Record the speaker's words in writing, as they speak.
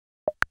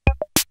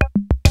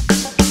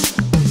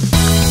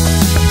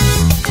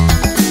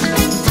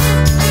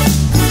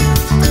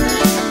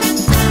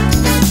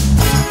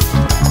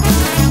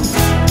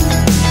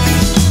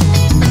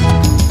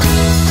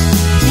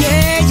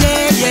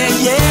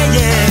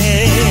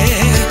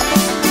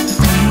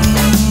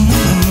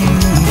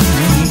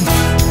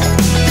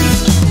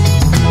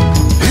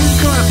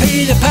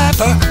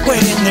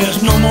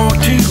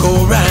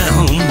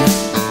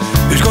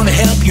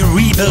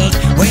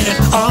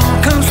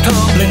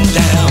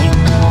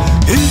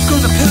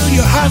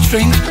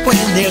heartstrings when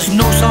there's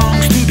no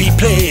songs to be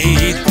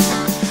played?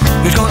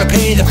 Who's gonna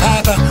pay the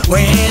piper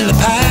when the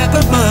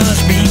piper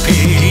must be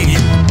paid?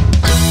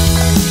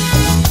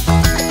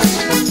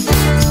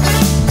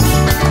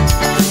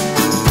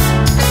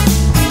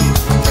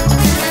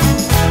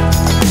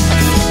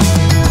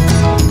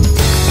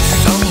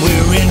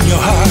 Somewhere in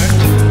your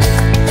heart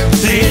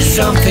there's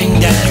something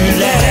that you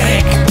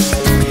lack,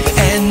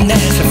 and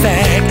that's a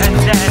fact.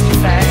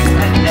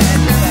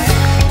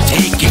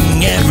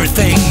 Taking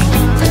everything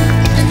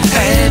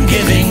and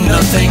giving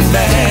nothing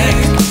back.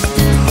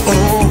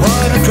 Oh,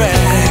 what a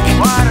drag.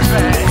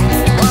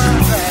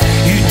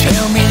 You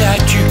tell me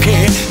that you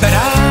care, but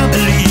I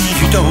believe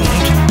you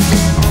don't.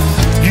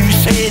 You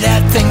say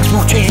that things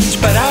will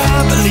change, but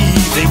I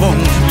believe they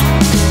won't.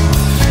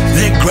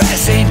 The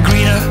grass ain't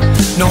greener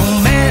no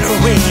matter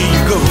where you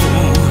go.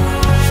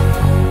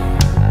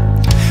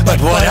 But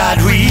what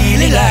I'd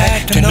really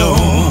like to know,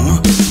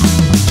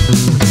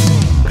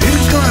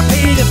 who's gonna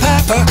pay the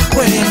piper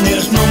when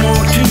there's no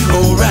more to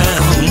go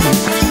round?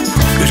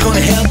 Who's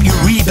gonna help you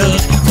rebuild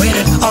when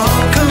it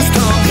all comes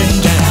tumbling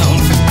down?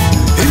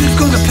 Who's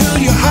gonna pull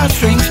your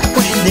heartstrings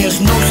when there's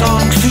no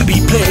songs to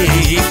be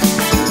played?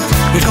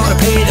 Who's gonna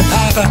pay the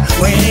piper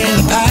when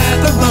the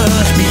piper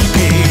must be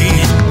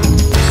paid?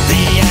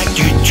 The act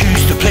you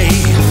choose to play,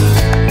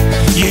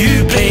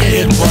 you played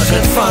it,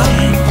 wasn't fun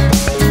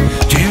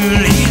to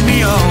lead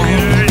me on.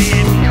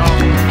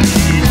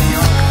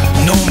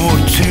 No more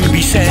to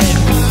be said,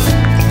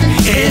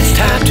 it's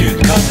time to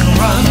cut and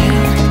run.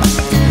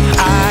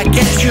 I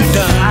guess you're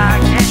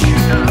done.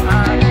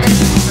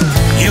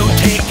 You'll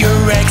take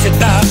your exit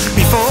bow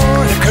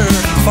before the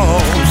curtain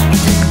falls.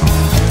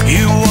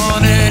 You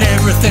wanted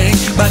everything,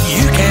 but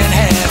you can't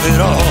have it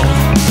all.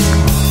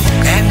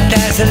 And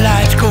as the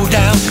lights go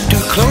down to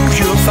close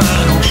your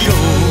final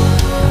show,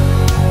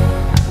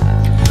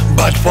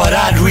 but what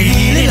I'd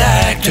really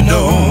like to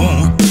know,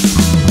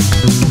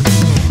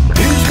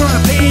 who's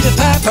gonna pay the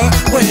piper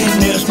when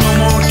there's no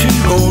more to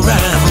go round?